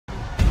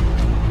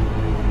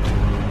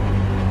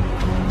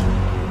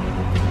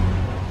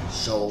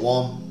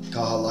Shalom,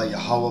 Kahala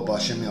Yahweh,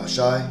 Bashem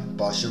Yashai,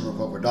 Bashem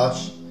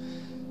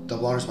Rukokwadash.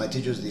 Double honors my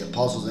teachers, the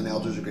apostles and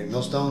elders of Great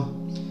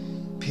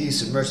Millstone.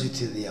 Peace and mercy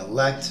to the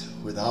elect,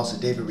 who are the house of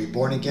David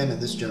reborn again in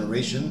this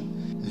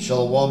generation. And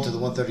Shalom to the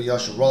 130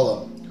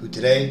 Yasharallah, who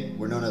today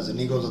were known as the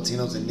Negroes,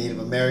 Latinos, and Native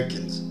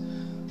Americans,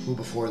 who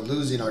before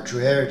losing our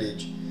true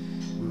heritage,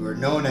 we were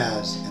known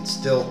as, and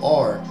still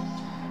are,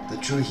 the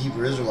true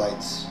Hebrew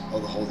Israelites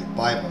of the Holy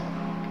Bible.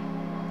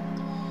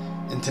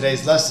 In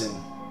today's lesson,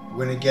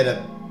 we're going to get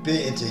a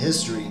bit into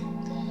history,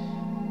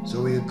 so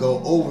we would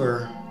go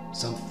over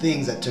some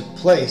things that took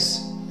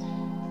place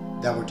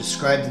that were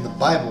described in the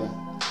Bible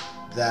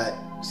that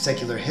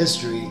secular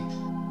history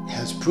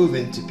has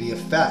proven to be a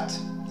fact.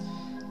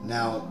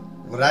 Now,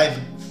 what I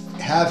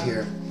have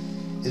here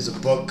is a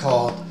book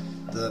called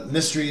The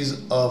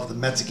Mysteries of the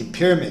Mexican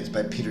Pyramids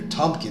by Peter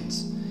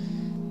Tompkins.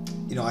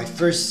 You know, I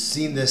first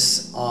seen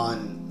this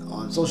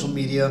on social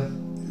media.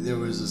 There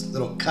was this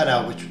little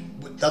cutout, which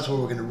that's what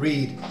we're going to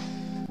read,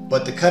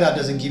 but the cutout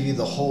doesn't give you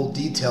the whole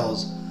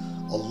details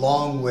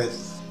along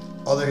with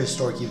other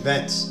historic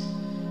events,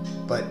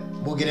 but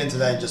we'll get into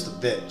that in just a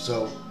bit.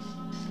 So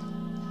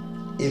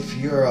if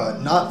you're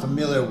not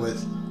familiar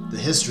with the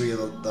history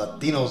of the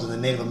Latinos and the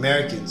Native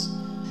Americans,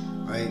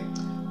 right,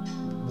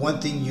 one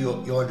thing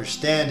you'll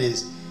understand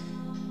is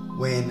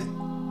when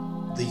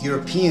the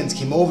Europeans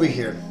came over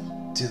here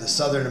to the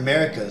Southern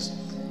Americas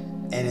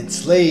and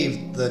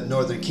enslaved the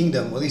Northern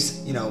Kingdom, or at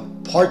least, you know,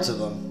 parts of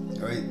them,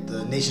 right?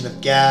 The nation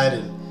of Gad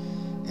and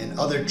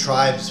other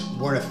tribes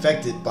weren't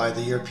affected by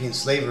the European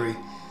slavery.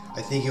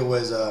 I think it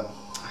was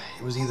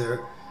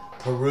either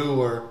Peru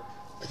or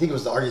I think it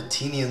was the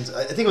Argentinians.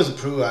 I think it was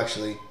Peru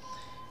actually,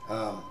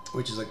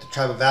 which is like the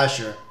tribe of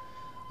Asher.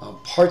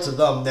 Parts of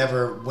them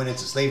never went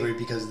into slavery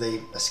because they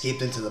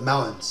escaped into the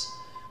mountains.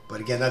 But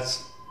again,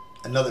 that's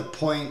another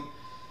point,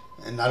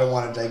 and I don't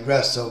want to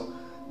digress. So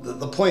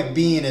the point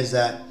being is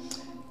that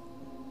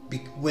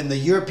when the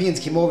Europeans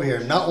came over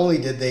here, not only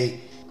did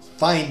they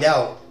find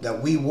out that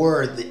we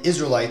were the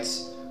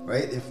Israelites,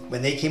 right?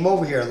 When they came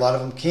over here, a lot of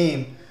them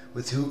came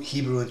with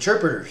Hebrew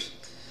interpreters,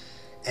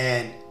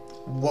 and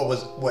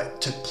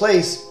what took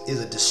place is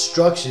a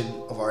destruction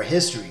of our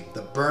history,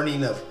 the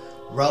burning of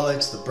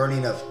relics, the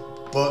burning of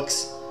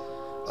books,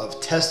 of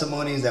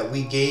testimonies that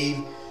we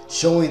gave,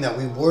 showing that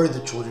we were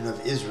the children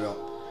of Israel.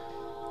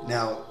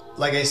 Now,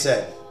 like I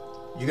said,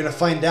 you're going to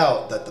find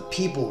out that the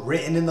people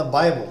written in the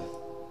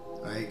Bible,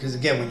 right? Because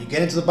again, when you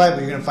get into the Bible,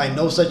 you're going to find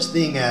no such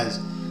thing as,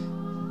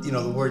 you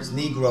know, the words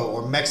Negro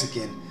or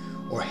Mexican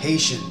or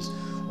Haitians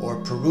or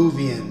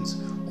Peruvians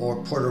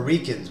or Puerto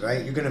Ricans,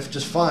 right? You're going to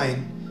just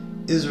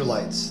find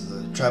Israelites,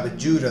 the tribe of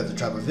Judah, the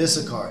tribe of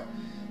Issachar,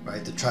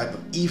 right? The tribe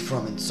of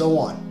Ephraim, and so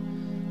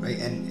on, right?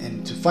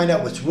 And to find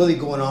out what's really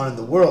going on in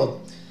the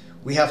world,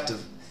 we have to,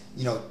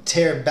 you know,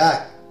 tear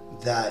back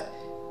that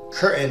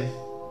curtain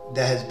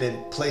that has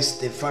been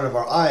placed in front of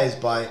our eyes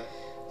by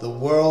the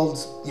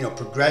world's, you know,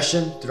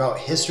 progression throughout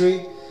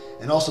history,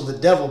 and also the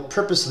devil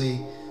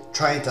purposely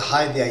trying to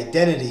hide the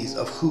identities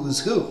of who's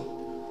who.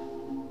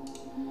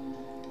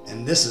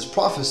 And this is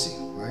prophecy,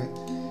 right?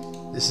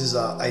 This is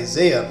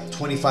Isaiah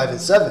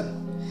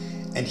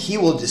 25:7. And he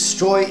will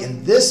destroy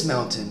in this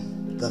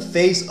mountain the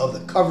face of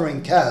the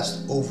covering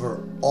cast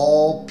over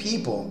all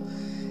people,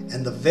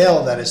 and the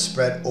veil that is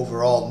spread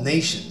over all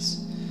nations.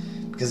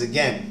 Because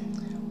again,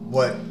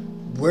 what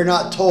we're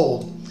not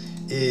told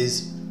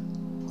is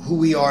who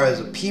we are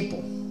as a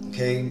people,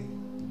 okay?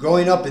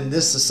 Growing up in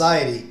this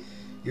society,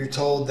 you're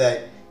told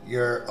that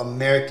you're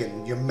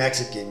American, you're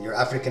Mexican, you're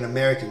African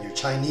American, you're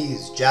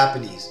Chinese,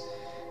 Japanese,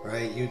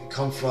 right? You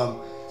come from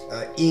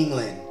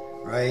England,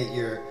 right?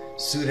 You're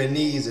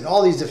Sudanese, and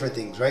all these different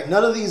things, right?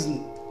 None of these,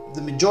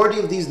 the majority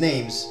of these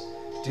names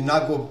do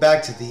not go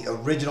back to the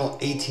original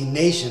 18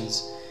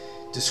 nations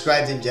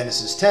described in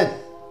Genesis 10,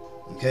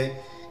 okay?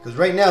 Because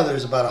right now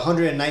there's about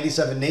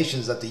 197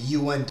 nations that the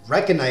UN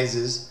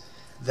recognizes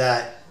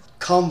that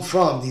come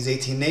from these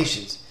 18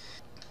 nations.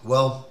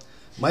 Well,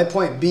 my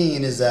point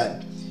being is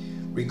that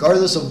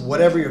regardless of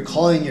whatever you're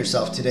calling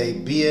yourself today,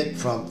 be it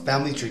from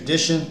family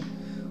tradition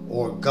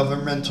or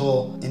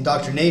governmental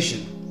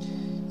indoctrination,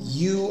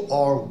 you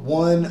are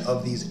one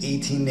of these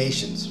 18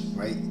 nations,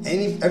 right?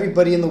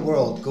 Everybody in the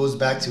world goes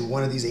back to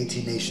one of these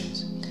 18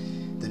 nations.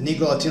 The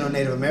Negro, Latino,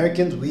 Native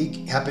Americans,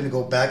 we happen to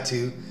go back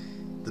to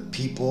the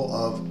people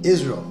of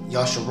Israel,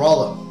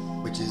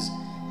 Yasharallah, which is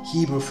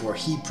Hebrew for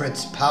He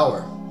Prince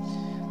Power.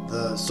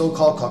 The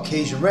so-called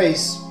Caucasian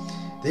race,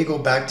 they go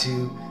back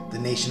to the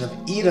nation of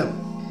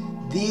Edom.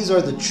 These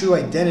are the true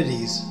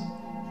identities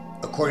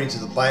according to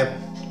the Bible.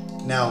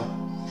 Now,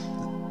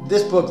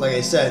 this book, like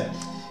I said,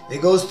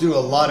 it goes through a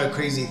lot of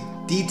crazy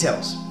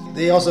details.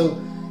 They also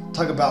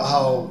talk about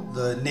how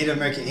the Native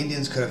American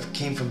Indians could have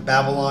came from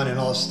Babylon and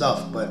all this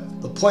stuff.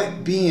 But the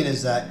point being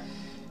is that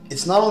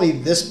it's not only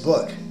this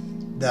book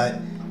that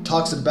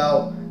talks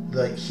about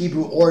the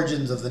Hebrew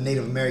origins of the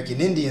Native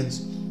American Indians,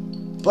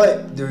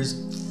 but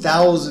there's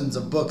thousands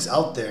of books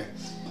out there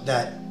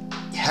that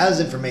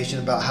has information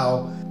about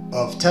how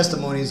of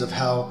testimonies of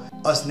how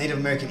us Native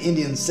American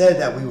Indians said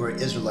that we were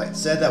Israelites,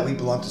 said that we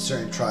belonged to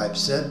certain tribes,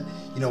 said,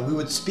 we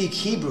would speak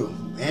Hebrew,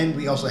 and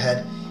we also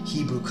had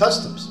Hebrew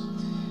customs.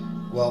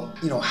 Well,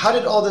 how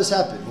did all this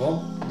happen?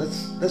 Well,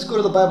 let's go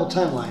to the Bible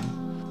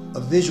timeline, a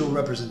visual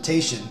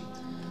representation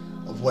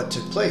of what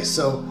took place.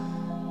 So,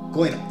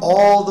 going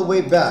all the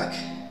way back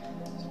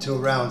to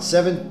around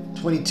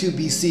 722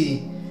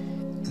 BC,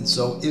 and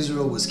so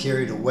Israel was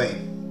carried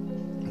away,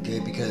 okay,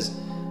 because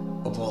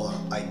of all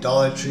our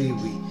idolatry.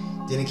 We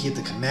didn't keep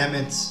the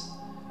commandments,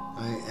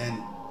 right? And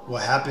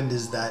what happened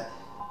is that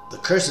the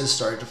curses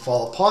started to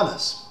fall upon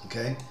us,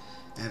 okay?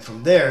 And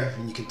from there,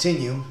 when you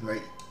continue,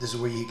 right, this is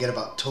where you get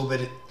about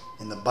Tobit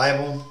in the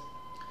Bible,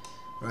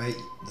 right?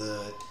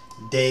 The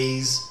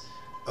days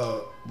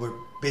were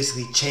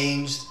basically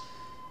changed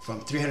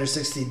from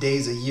 360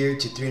 days a year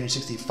to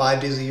 365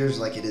 days a year,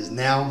 like it is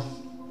now.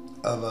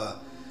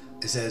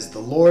 It says, the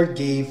Lord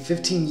gave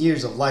 15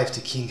 years of life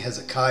to King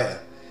Hezekiah,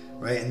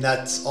 right? And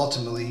that's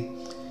ultimately,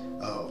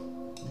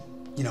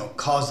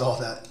 caused all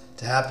that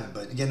to happen.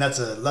 But again, that's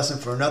a lesson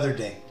for another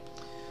day.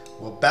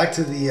 Well, back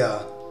to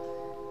the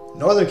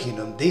Northern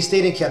Kingdom, they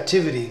stayed in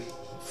captivity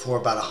for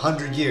about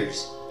 100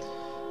 years.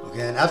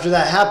 Okay, and after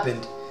that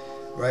happened,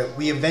 right,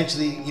 we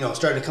eventually,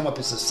 started to come up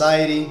in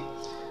society,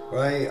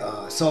 right?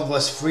 Some of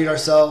us freed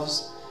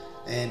ourselves,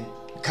 and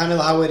kind of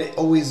how it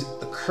always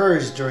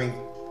occurs during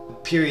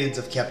periods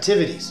of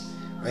captivities,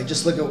 right?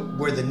 Just look at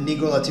where the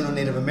Negro, Latino,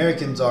 Native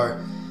Americans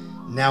are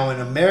now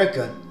in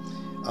America,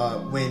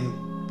 when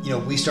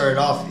we started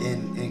off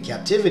in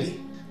captivity,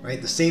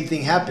 right? The same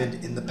thing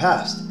happened in the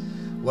past.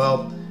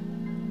 Well,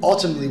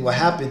 ultimately what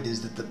happened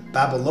is that the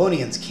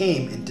Babylonians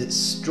came and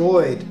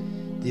destroyed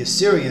the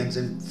Assyrians,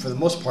 and for the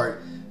most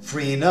part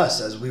freeing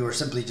us, as we were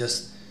simply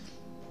just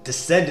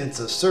descendants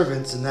of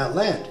servants in that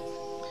land.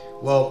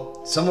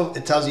 Well,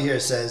 it tells you here,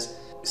 it says,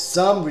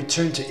 some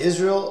returned to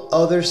Israel,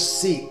 others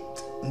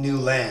seeked new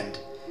land.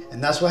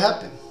 And that's what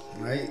happened,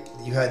 right?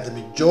 You had the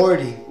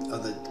majority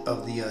of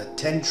the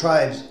 10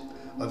 tribes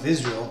of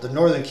Israel, the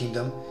Northern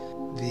Kingdom,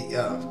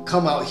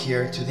 come out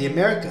here to the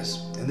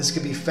Americas. And this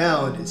could be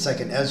found in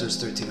 2nd Ezra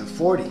 13 and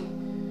 40.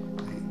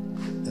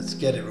 Right? Let's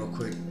get it real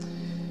quick.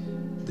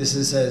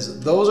 This says,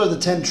 those are the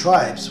 10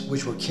 tribes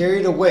which were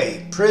carried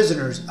away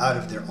prisoners out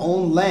of their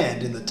own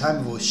land in the time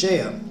of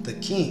Hoshea the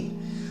king,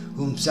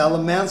 whom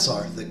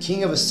Salmanasar the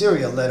king of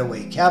Assyria led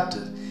away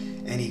captive,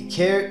 and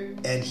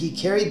he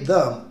carried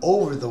them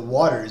over the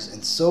waters,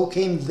 and so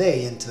came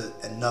they into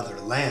another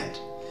land.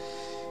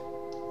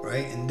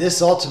 Right? And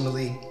this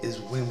ultimately is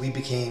when we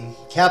became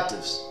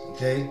captives,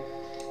 okay?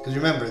 Because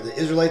remember, the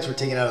Israelites were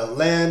taken out of the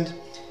land.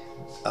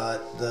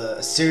 The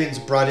Assyrians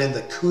brought in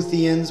the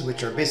Kuthians,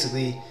 which are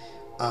basically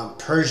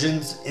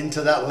Persians,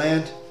 into that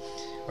land,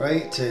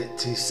 right?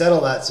 To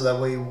settle that, so that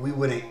way we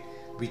wouldn't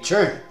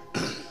return.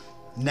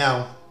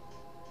 Now,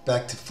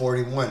 back to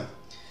 41.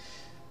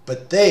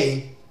 But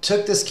they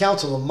took this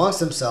counsel amongst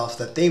themselves,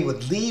 that they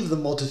would leave the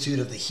multitude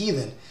of the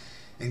heathen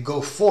and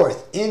go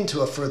forth into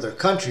a further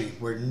country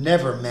where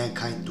never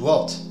mankind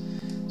dwelt.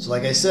 So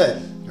like I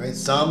said, right,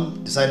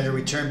 some decided to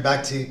return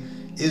back to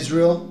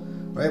Israel,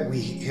 right? We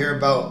hear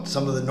about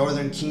some of the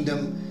Northern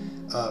Kingdom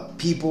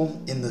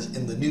people in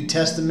the New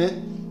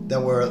Testament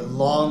that were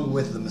along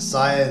with the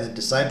Messiah and the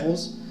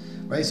disciples,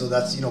 right? So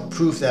that's,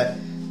 proof that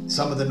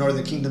some of the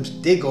Northern Kingdoms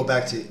did go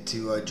back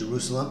to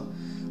Jerusalem.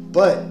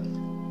 But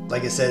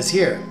like it says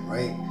here,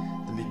 right,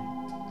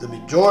 the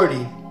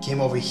majority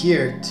came over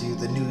here to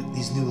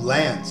these new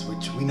lands,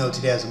 which we know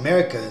today as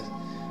America.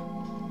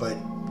 But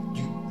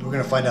we're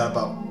going to find out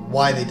about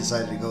why they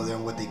decided to go there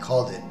and what they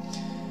called it.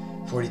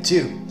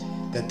 42,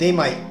 that they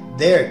might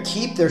there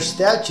keep their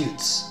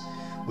statutes,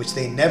 which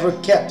they never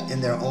kept in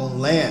their own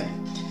land.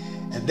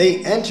 And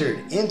they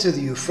entered into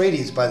the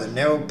Euphrates by the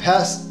narrow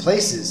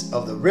places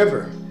of the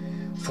river.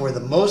 For the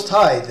Most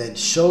High then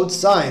showed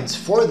signs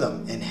for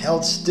them, and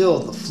held still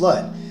the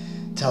flood,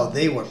 till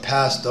they were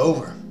passed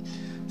over.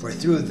 For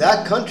through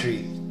that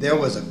country there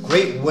was a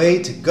great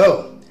way to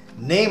go,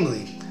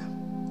 namely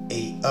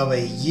of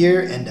a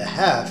year and a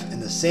half,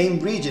 and the same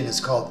region is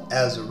called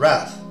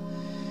Azarath.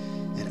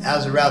 And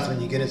Azarath,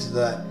 when you get into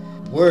that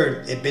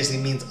word, it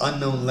basically means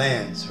unknown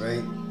lands,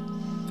 right?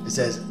 It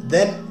says,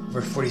 then,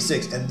 verse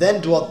 46, and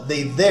then dwelt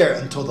they there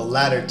until the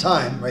latter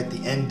time, right?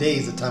 The end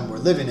days, the time we're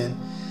living in.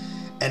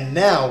 And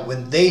now,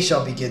 when they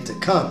shall begin to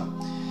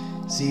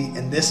come. See,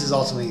 and this is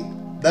ultimately,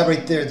 that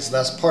right there, this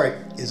last part,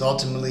 is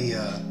ultimately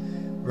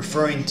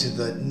referring to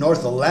the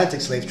North Atlantic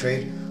slave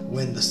trade,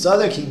 when the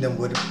Southern Kingdom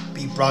would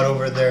be brought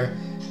over there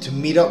to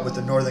meet up with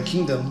the Northern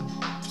Kingdom,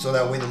 so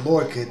that way the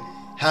Lord could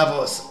have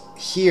us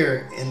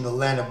here in the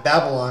land of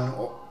Babylon,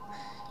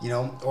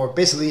 or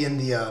basically in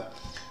the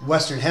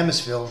Western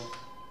Hemisphere,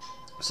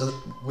 so that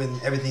when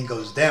everything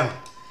goes down.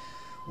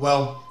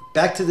 Well,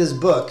 back to this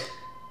book,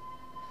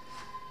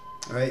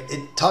 right?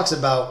 It talks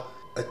about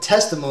a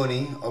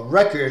testimony, a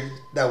record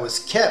that was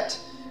kept,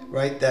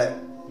 right? That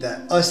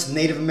us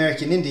Native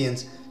American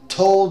Indians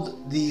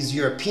told these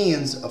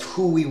Europeans of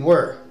who we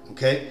were,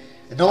 okay?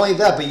 And not only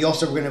that, but you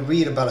also were going to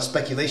read about a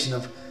speculation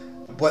of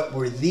what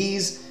were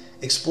these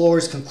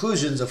explorers'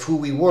 conclusions of who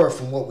we were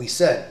from what we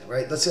said,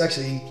 right? Let's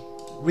actually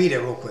read it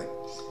real quick.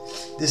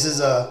 This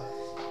is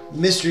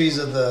Mysteries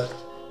of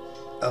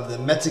the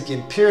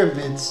Mexican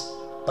Pyramids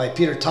by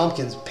Peter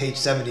Tompkins, page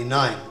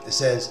 79. It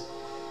says,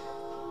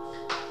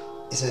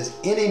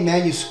 in a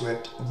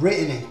manuscript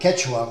written in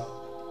Quechua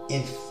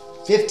in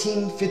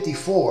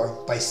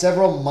 1554 by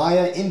several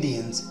Maya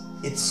Indians,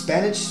 its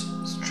Spanish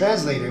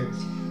translator,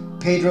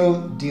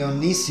 Pedro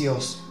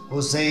Dionisios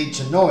Jose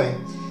Chanoy,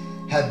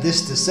 had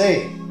this to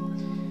say: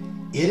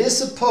 "It is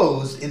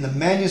supposed in the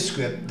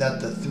manuscript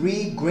that the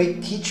three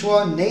great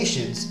Quichua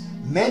nations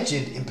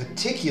mentioned in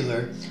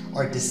particular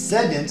are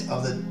descendants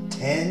of the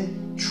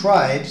 10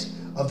 tribes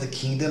of the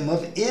kingdom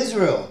of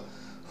Israel,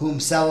 whom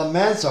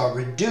Salmanasar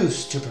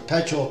reduced to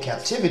perpetual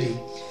captivity,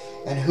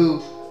 and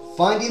who,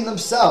 finding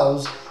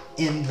themselves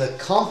in the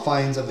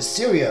confines of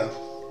Assyria,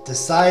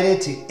 decided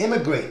to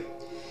immigrate."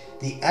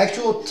 The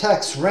actual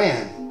text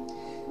ran,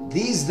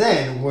 "These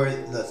then were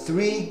the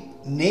three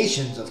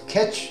nations of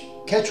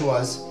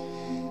Quechuas,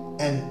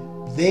 and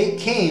they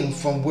came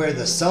from where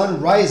the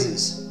sun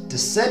rises,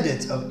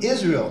 descendants of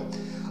Israel,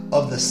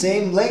 of the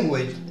same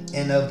language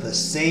and of the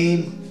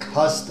same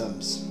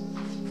customs."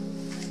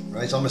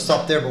 Right, so I'm going to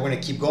stop there, but we're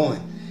going to keep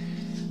going.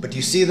 But do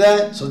you see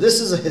that? So this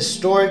is a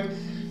historic,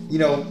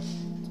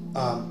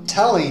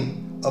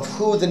 telling of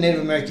who the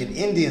Native American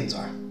Indians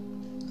are.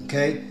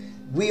 Okay?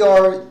 We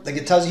are, like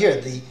it tells you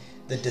here,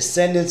 the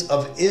descendants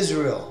of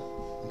Israel.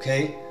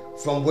 Okay?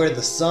 From where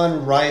the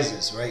sun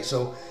rises, right?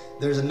 So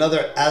there's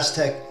another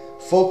Aztec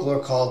folklore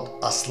called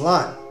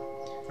Aslan,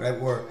 right?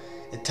 Where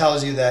it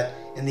tells you that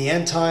in the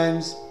end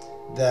times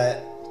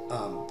that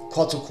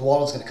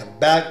Quetzalcoatl is going to come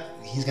back.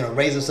 He's going to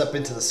raise us up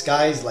into the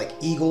skies like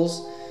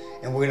eagles,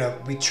 and we're going to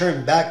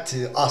return back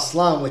to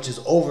Aslan, which is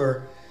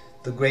over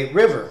the Great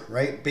River,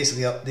 right?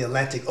 Basically up the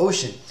Atlantic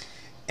Ocean.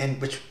 And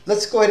which,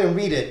 let's go ahead and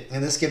read it,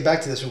 and let's get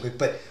back to this real quick.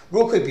 But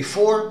real quick,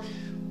 before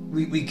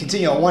we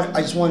continue,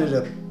 I just wanted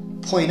to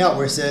point out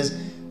where it says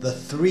the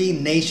three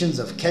nations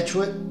of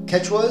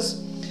Quechuas.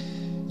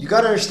 You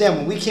got to understand,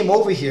 when we came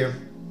over here,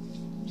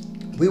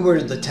 we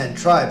were the 10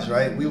 tribes,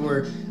 right? We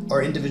were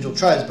our individual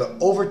tribes, but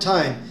over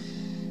time,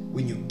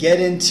 when you get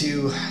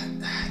into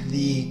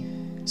the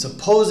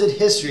supposed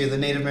history of the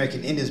Native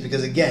American Indians,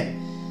 because again,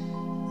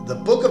 the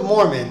Book of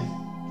Mormon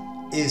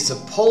is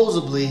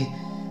supposedly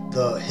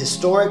the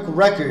historic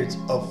records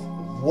of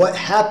what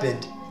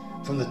happened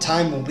from the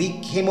time when we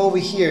came over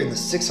here in the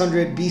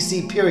 600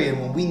 BC period,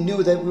 when we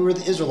knew that we were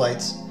the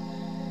Israelites,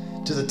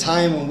 to the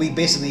time when we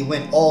basically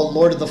went all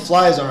Lord of the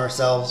Flies on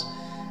ourselves,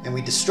 and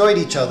we destroyed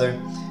each other,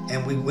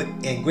 and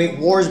great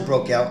wars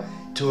broke out,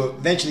 to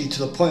eventually to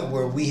the point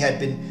where we had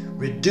been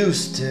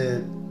reduced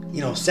to,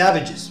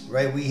 savages,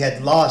 right? We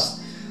had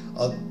lost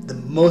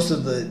most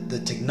of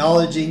the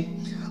technology,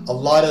 a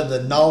lot of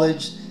the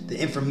knowledge, the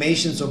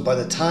information. So by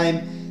the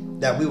time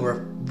that we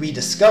were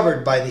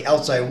rediscovered by the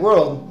outside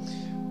world,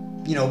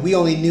 we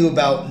only knew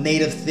about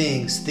native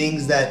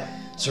things that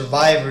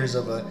survivors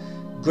of a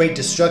great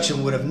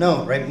destruction would have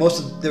known, right?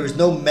 There was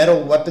no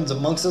metal weapons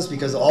amongst us,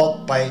 because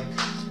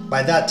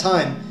by that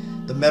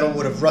time the metal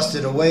would have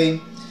rusted away.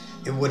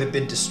 It would have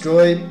been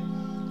destroyed,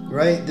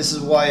 right? This is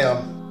why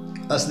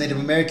us Native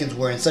Americans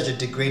were in such a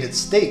degraded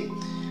state,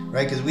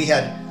 right? Because we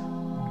had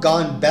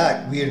gone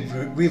back, we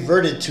had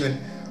reverted to an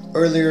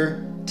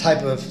earlier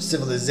type of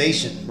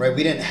civilization, right?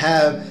 We didn't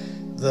have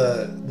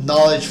the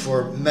knowledge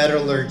for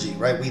metallurgy,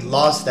 right? We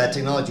lost that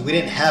technology. We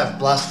didn't have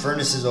blast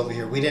furnaces over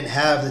here. We didn't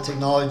have the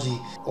technology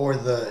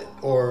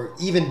or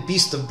even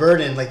beasts of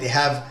burden like they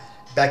have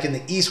back in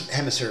the East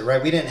Hemisphere,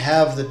 right? We didn't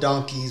have the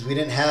donkeys. We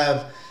didn't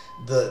have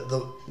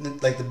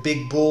the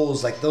big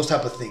bulls, like those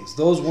type of things.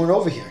 Those weren't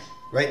over here,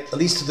 right? At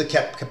least to the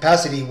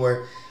capacity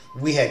where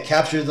we had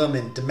captured them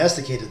and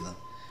domesticated them.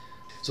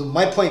 So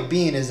my point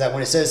being is that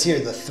when it says here,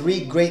 the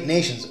three great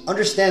nations,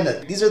 understand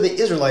that these are the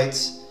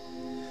Israelites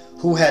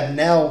who had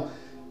now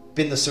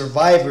been the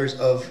survivors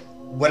of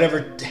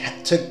whatever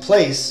took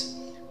place,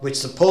 which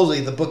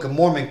supposedly the Book of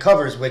Mormon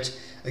covers, which,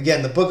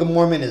 again, the Book of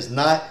Mormon is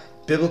not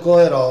biblical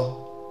at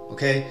all,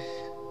 okay?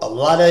 A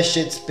lot of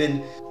shit's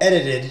been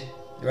edited,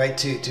 right,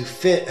 to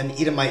fit an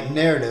Edomite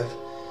narrative,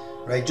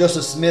 right?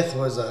 Joseph Smith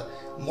was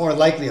more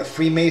likely a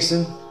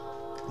Freemason.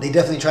 They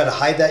definitely try to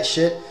hide that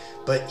shit,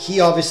 but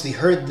he obviously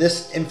heard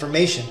this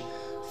information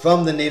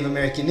from the Native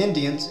American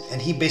Indians, and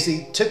he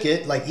basically took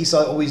it like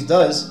Esau always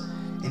does,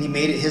 and he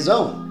made it his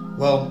own.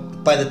 Well,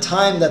 by the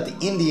time that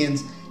the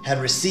Indians had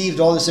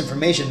received all this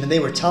information and they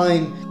were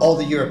telling all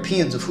the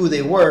Europeans of who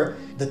they were,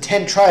 the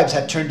 10 tribes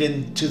had turned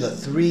into the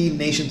three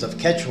nations of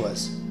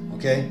Quechuas,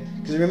 okay?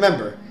 Because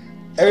remember,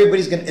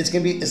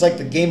 it's like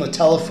the game of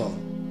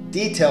telephone.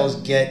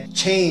 Details get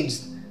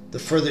changed the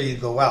further you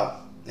go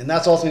out. And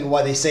that's ultimately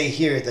why they say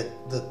here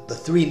that the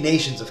three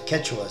nations of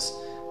Quechuas,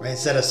 right?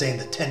 Instead of saying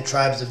the 10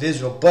 tribes of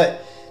Israel,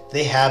 but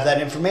they have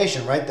that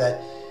information, right?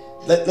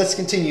 Let's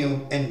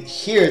continue and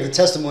hear the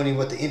testimony of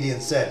what the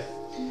Indians said.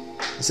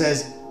 It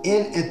says,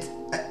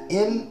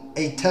 in a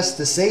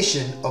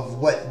attestation of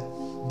what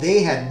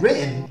they had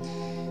written,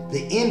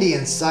 the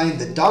Indians signed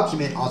the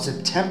document on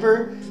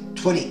September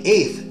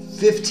 28th,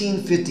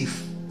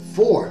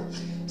 1554,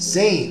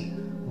 saying,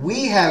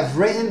 "We have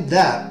written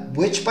that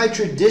which by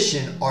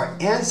tradition our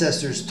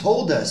ancestors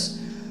told us,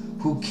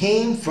 who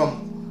came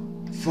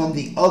from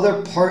the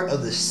other part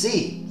of the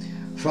sea,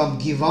 from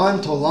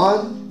Givan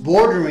Tolan,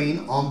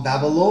 bordering on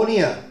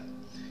Babylonia."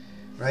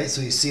 Right?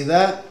 So you see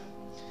that?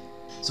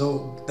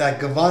 So that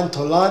Givan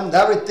Tolan,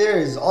 that right there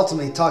is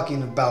ultimately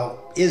talking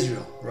about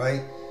Israel,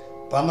 right?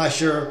 But I'm not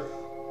sure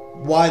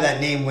why that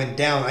name went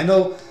down. I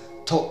know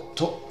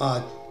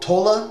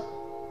Tola,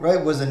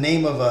 right, was the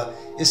name of a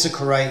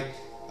Issacharite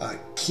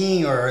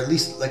king, or at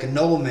least like a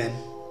nobleman,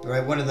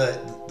 right? One of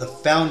the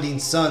founding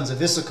sons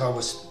of Issachar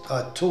was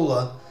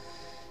Tola.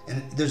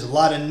 And there's a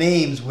lot of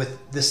names with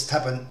this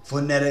type of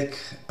phonetic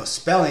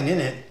spelling in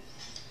it.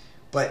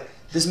 But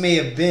this may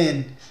have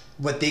been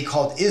what they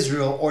called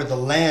Israel, or the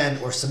land,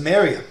 or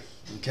Samaria.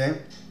 Okay?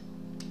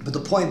 But the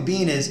point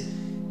being is,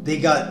 they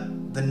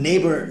got the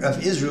neighbor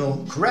of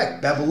Israel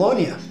correct,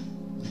 Babylonia.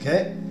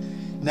 Okay?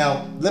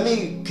 Now, let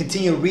me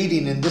continue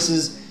reading, and this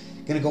is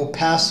going to go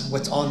past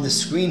what's on the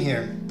screen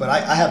here. But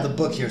I have the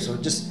book here, so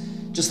just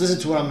listen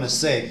to what I'm going to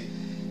say.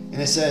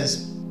 And it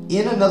says,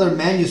 in another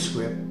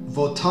manuscript,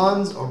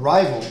 Wotan's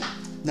arrival.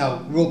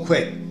 Now, real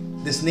quick,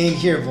 this name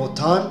here,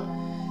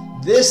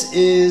 Wotan, this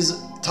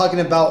is talking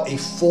about a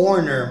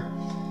foreigner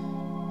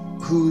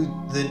who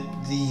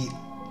the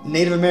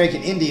Native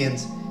American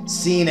Indians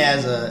seen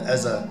as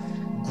a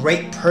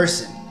great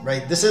person,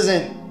 right? This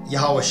isn't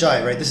Yahweh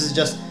Shai, right? This is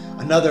just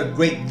another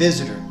great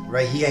visitor,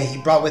 right? He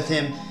brought with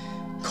him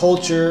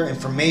culture,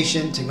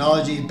 information,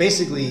 technology,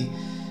 basically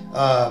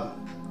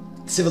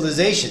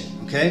civilization,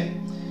 okay?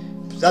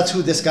 That's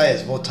who this guy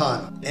is,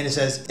 Wotan. And it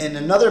says, in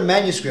another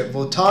manuscript,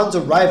 Wotan's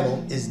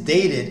arrival is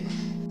dated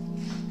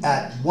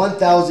at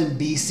 1000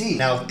 BC.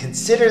 Now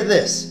consider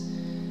this.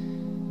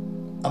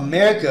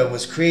 America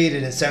was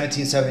created in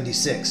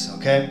 1776,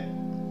 okay?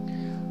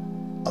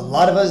 A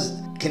lot of us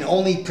can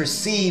only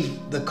perceive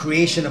the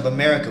creation of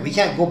America. We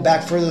can't go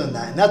back further than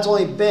that. And that's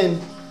only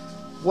been,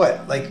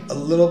 what, like a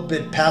little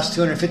bit past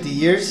 250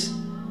 years?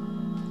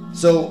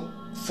 So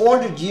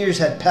 400 years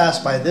had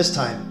passed by this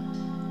time.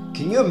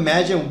 Can you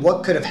imagine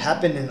what could have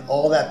happened in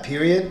all that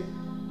period?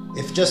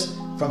 If just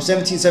from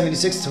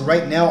 1776 to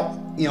right now,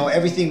 you know,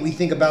 everything we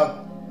think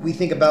about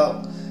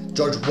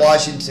George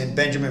Washington,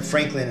 Benjamin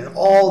Franklin, and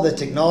all the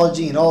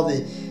technology and all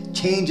the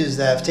changes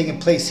that have taken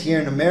place here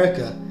in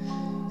America.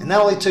 And that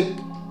only took,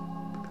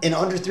 in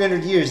under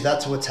 300 years,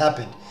 that's what's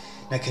happened.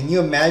 Now, can you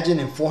imagine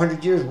in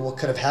 400 years what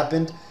could have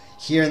happened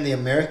here in the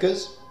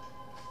Americas?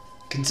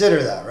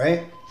 Consider that,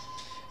 right?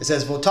 It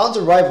says, Wotan's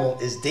arrival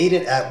is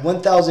dated at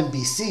 1000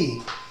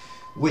 BC,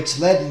 which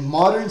led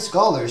modern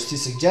scholars to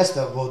suggest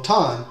that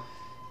Wotan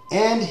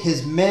and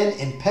his men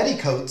in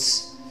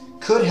petticoats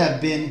could have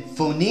been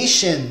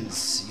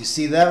Phoenicians. You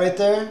see that right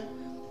there?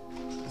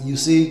 You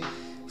see,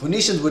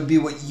 Phoenicians would be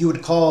what you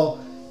would call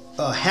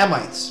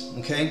Hamites,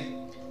 okay?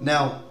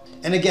 Now,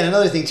 and again,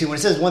 another thing too, when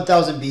it says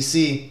 1000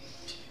 BC,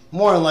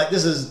 more like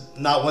this is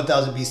not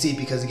 1000 BC,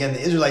 because again,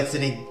 the Israelites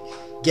didn't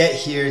get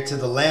here to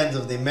the lands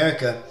of the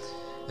America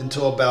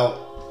until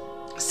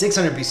about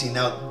 600 BC.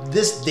 Now,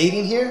 this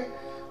dating here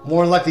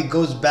more likely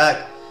goes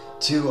back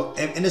to,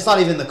 and it's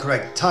not even the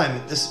correct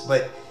time,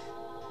 but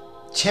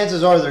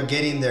chances are they're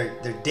getting their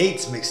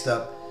dates mixed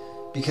up,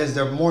 because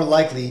they're more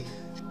likely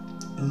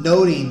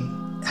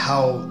noting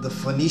how the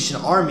Phoenician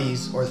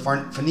armies or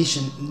the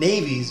Phoenician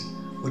navies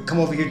would come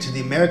over here to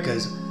the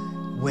Americas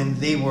when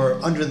they were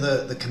under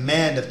the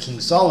command of King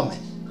Solomon.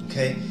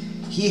 Okay,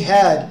 he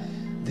had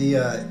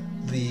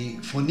the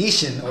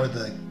Phoenician, or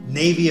the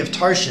navy of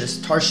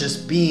Tarshish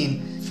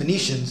being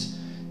Phoenicians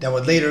that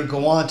would later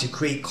go on to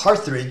create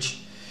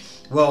Carthage.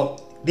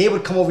 Well, they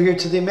would come over here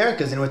to the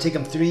Americas, and it would take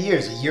them 3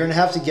 years, a year and a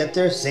half to get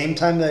there, same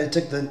time that it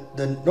took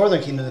the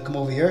Northern Kingdom to come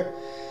over here,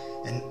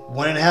 and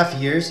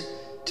 1.5 years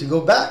to go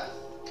back,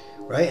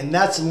 right? And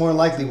that's more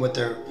likely what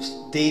they're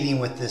stating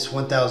with this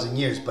 1000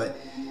 years. But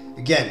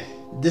again,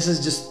 this is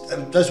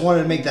I just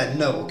wanted to make that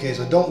note, okay?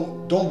 So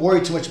don't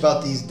worry too much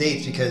about these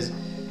dates, because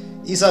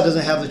Esau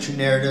doesn't have the true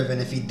narrative,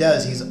 and if he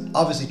does, he's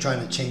obviously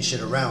trying to change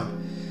shit around.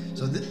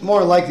 So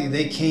more likely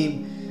they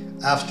came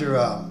after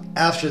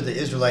the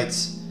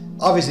Israelites.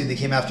 Obviously, they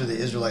came after the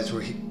Israelites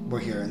were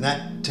here, and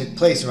that took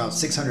place around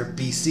 600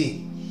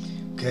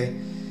 BC. Okay,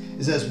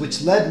 it says,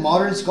 which led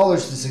modern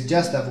scholars to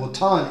suggest that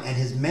Wotan and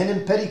his men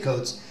in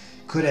petticoats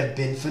could have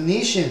been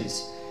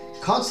Phoenicians.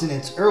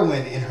 Constance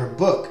Irwin, in her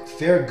book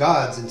Fair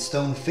Gods and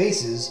Stone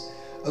Faces,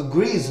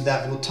 agrees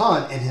that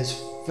Wotan and his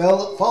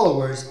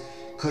followers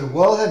could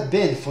well have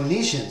been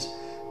Phoenicians,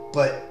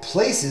 but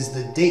places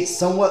the date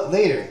somewhat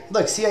later.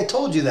 Look, see, I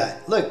told you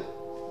that. Look,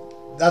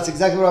 that's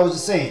exactly what I was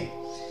just saying.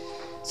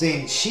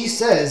 Saying, she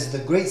says the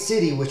great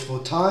city which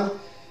Wotan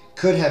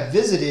could have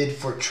visited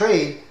for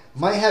trade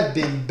might have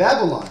been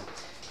Babylon,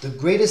 the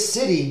greatest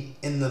city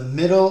in the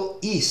Middle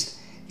East,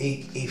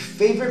 a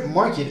favorite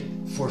market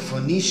for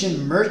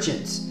Phoenician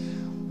merchants,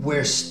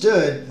 where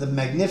stood the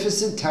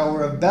magnificent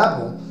Tower of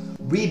Babel,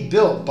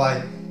 rebuilt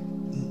by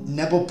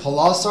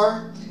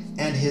Nabopolassar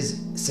and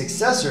his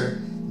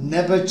successor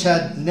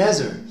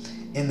Nebuchadnezzar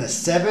in the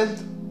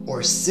 7th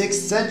or 6th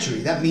century.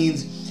 That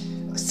means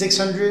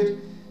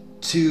 600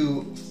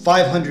 to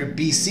 500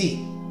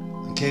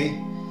 BC. Okay?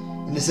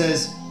 And it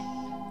says,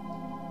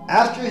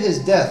 after his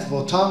death,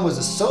 Wotan was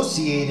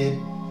associated.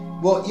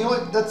 Well, you know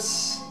what?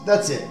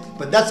 That's it.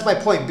 But that's my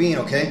point being,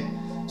 okay?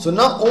 So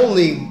not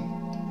only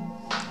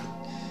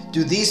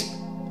do these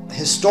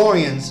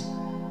historians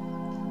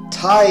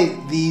tie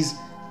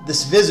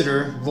this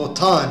visitor,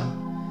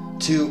 Wotan,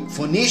 to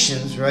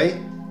Phoenicians, right?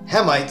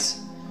 Hamites.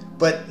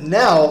 But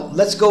now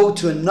let's go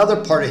to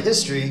another part of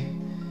history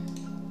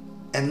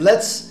and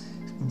let's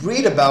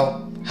read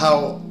about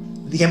how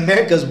the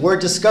Americas were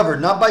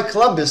discovered, not by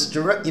Columbus,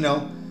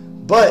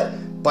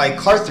 but by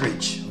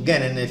Carthage.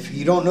 Again, and if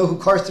you don't know who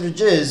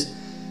Carthage is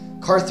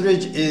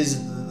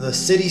the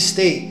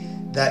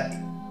city-state that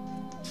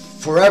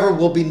forever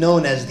will be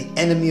known as the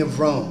enemy of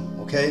Rome,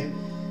 okay?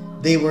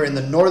 They were in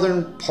the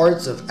northern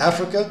parts of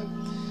Africa,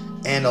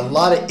 and a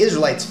lot of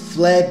Israelites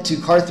fled to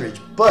Carthage.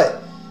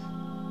 But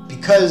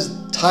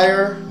because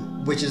Tyre,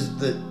 which is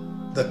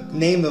the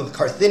name of the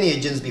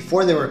Carthaginians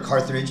before they were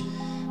Carthage,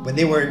 when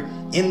they were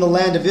in the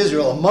land of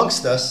Israel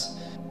amongst us,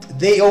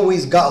 they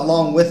always got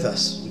along with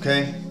us,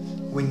 okay?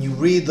 When you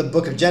read the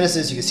book of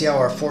Genesis, you can see how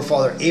our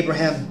forefather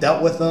Abraham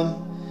dealt with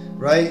them,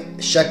 right?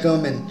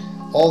 Shechem and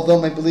all of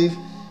them, I believe,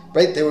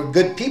 right? They were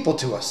good people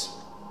to us.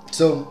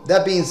 So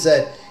that being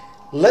said,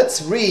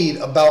 let's read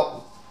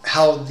about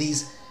how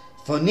these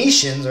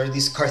Phoenicians, or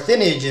these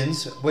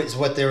Carthaginians, which is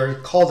what they were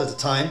called at the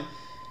time,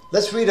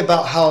 let's read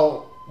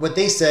about what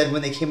they said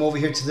when they came over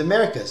here to the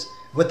Americas,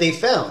 what they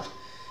found.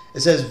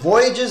 It says,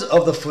 voyages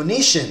of the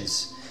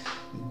Phoenicians.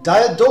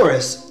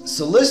 Diodorus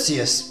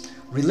Siculus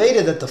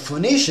related that the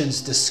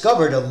Phoenicians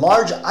discovered a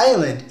large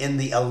island in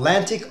the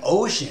Atlantic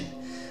Ocean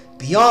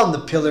beyond the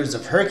Pillars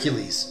of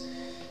Hercules.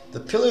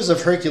 The Pillars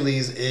of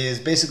Hercules is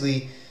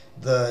basically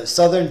the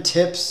southern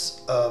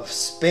tips of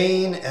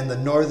Spain and the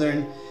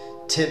northern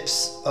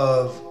tips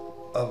of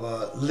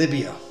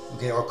Libya,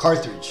 okay, or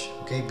Carthage.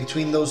 Okay,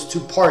 between those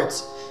two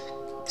parts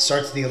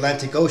starts the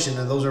Atlantic Ocean,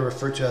 and those are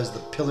referred to as the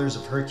Pillars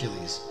of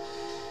Hercules.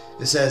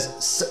 It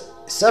says,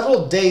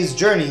 several days'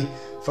 journey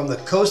from the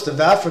coast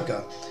of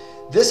Africa,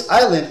 this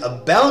island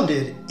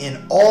abounded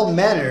in all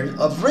manner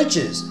of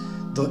riches.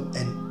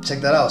 And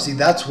check that out. See,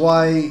 that's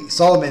why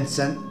Solomon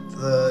sent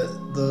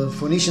the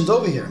Phoenicians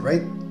over here,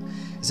 right?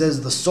 It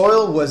says, the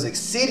soil was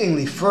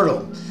exceedingly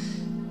fertile.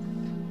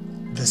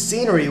 The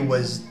scenery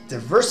was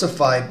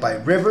diversified by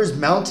rivers,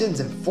 mountains,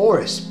 and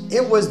forests.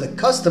 It was the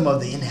custom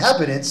of the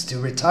inhabitants to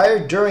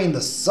retire during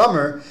the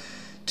summer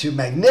to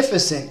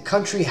magnificent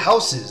country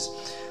houses,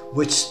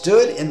 which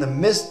stood in the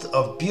midst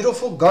of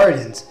beautiful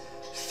gardens.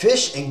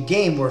 Fish and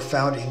game were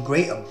found in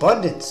great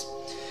abundance.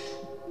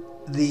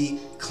 The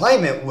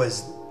climate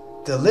was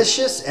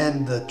delicious,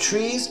 and the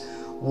trees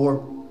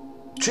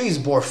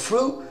bore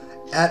fruit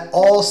at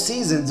all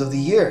seasons of the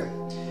year.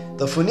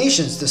 The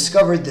Phoenicians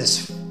discovered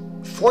this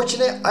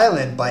fortunate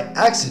island by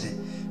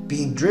accident,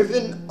 being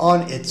driven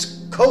on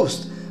its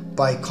coast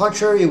by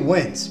contrary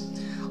winds.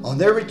 On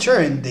their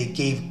return, they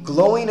gave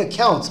glowing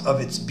accounts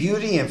of its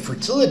beauty and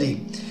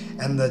fertility,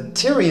 and the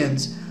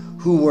Tyrians,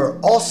 who were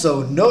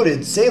also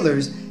noted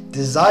sailors,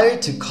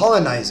 desired to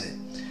colonize it.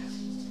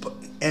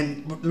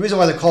 And the reason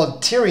why they're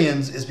called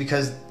Tyrians is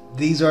because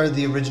these are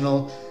the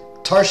original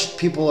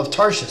people of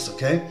Tarshish,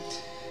 okay?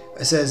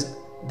 It says,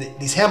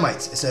 these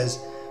Hamites, it says,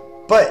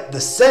 but the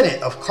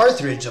Senate of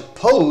Carthage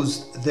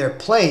opposed their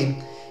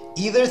plan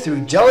either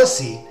through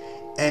jealousy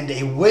and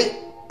a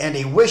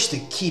wish to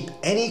keep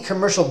any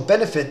commercial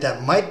benefit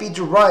that might be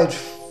derived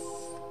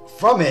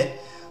from it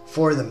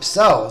for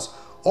themselves,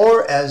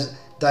 or as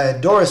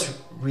Diodorus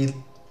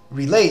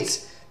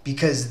relates,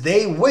 because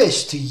they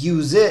wish to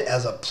use it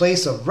as a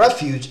place of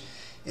refuge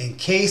in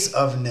case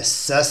of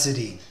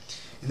necessity.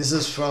 And this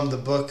is from the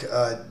book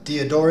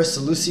Diodorus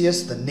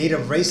Siculus, The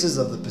Native Races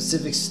of the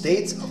Pacific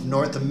States of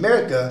North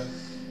America,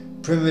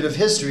 Primitive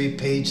History,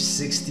 page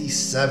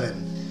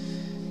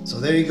 67.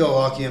 So there you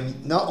go, Akim.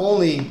 Not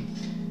only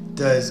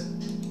does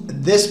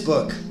this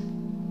book,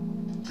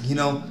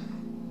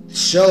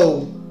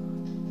 show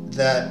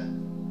that,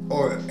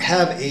 or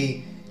have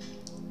a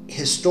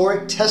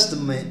historic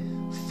testament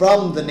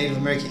from the Native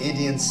American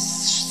Indians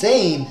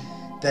saying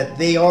that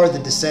they are the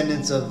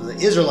descendants of the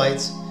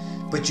Israelites,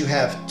 but you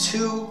have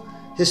two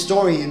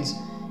historians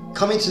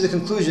coming to the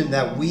conclusion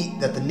that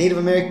the Native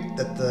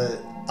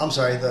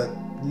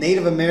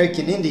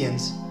American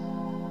Indians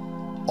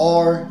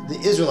are the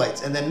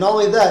Israelites. And then not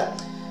only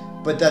that,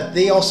 but that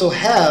they also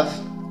have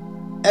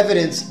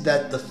evidence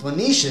that the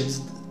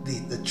Phoenicians,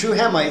 the true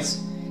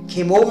Hamites,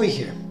 came over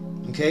here.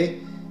 Okay,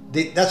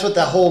 that's what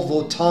that whole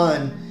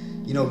Wotan,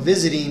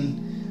 visiting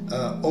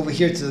over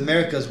here to the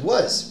Americas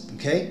was.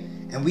 Okay,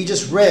 and we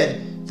just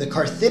read the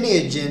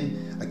Carthaginian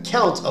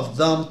account of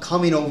them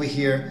coming over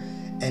here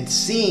and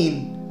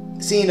seeing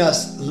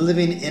us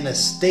living in a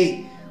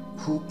state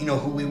who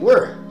we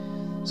were.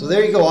 So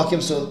there you go,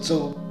 Akim.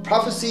 So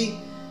prophecy,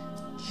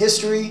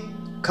 history,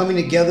 coming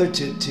together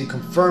to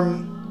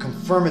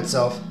confirm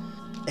itself,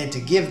 and to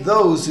give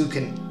those who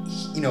can,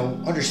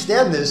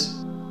 understand this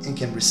and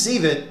can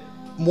receive it,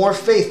 more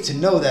faith to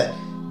know that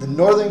the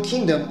Northern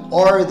Kingdom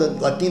are the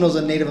Latinos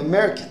and Native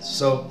Americans.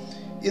 So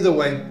either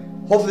way,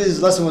 hopefully this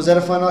lesson was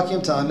edifying.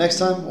 Until next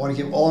time, I want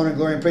to give all honor,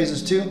 glory, and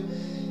praises to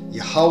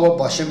Yahweh,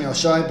 B'Hashem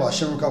Yahshai,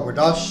 B'Hashem Rukah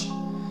Kodash.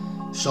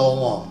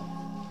 Shalom.